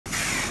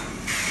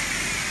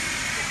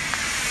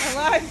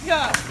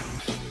Вася!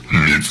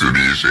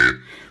 Mitsubishi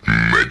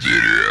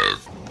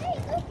Materials.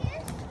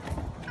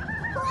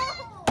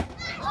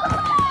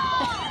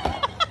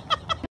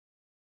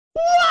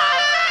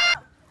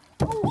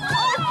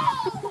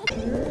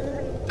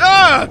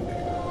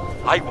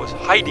 I was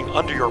hiding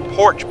under your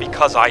porch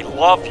because I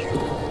love you.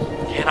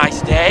 Can I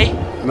stay?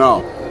 No.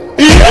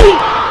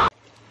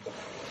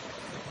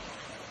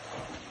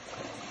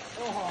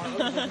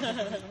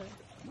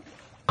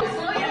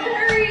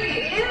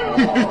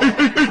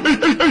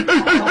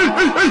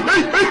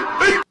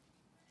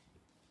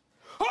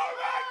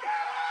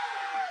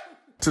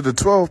 To the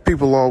 12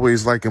 people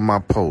always liking my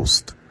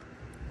post,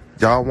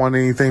 y'all want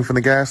anything from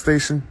the gas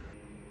station?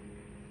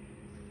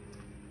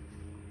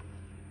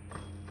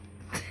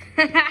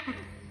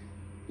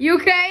 You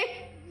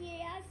okay?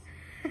 Yes.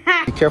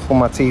 Be careful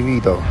with my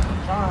TV though.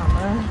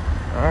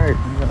 Alright,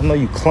 I know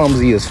you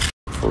clumsy as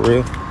for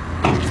real.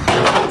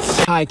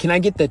 Hi, can I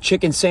get the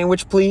chicken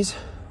sandwich, please?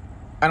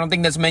 I don't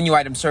think that's a menu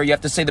item, sir. You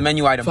have to say the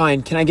menu item.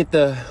 Fine, can I get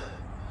the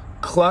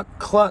cluck?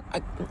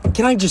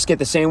 Can I just get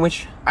the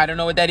sandwich? I don't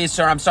know what that is,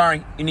 sir. I'm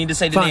sorry. You need to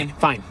say the name.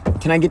 Fine.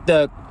 Can I get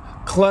the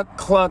cluck?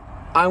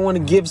 I want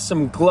to give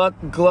some gluck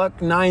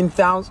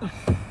 9,000.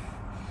 You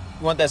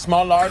want that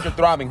small, large, or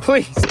throbbing?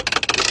 Please.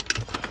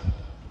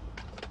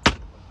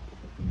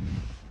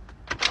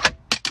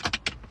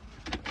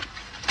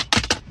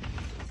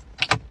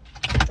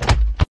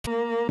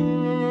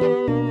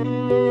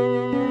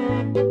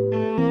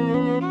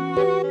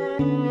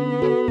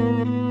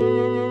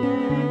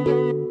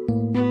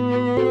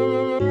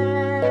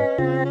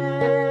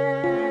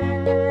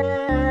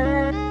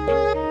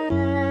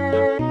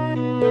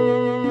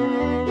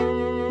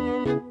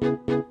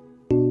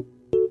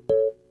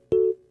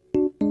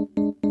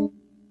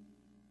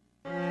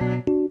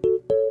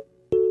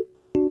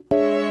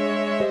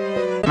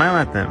 Smile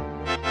at them.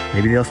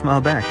 Maybe they'll smile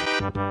back.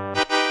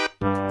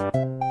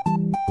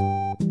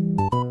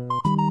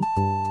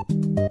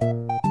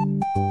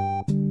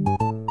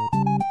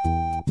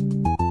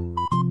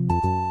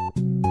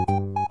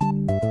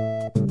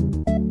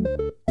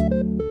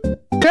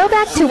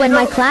 Throwback to when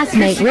my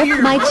classmate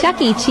ripped my Chuck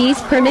E. Cheese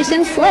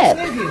permission slip. I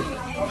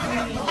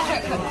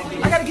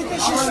gotta get that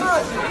shit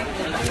signed.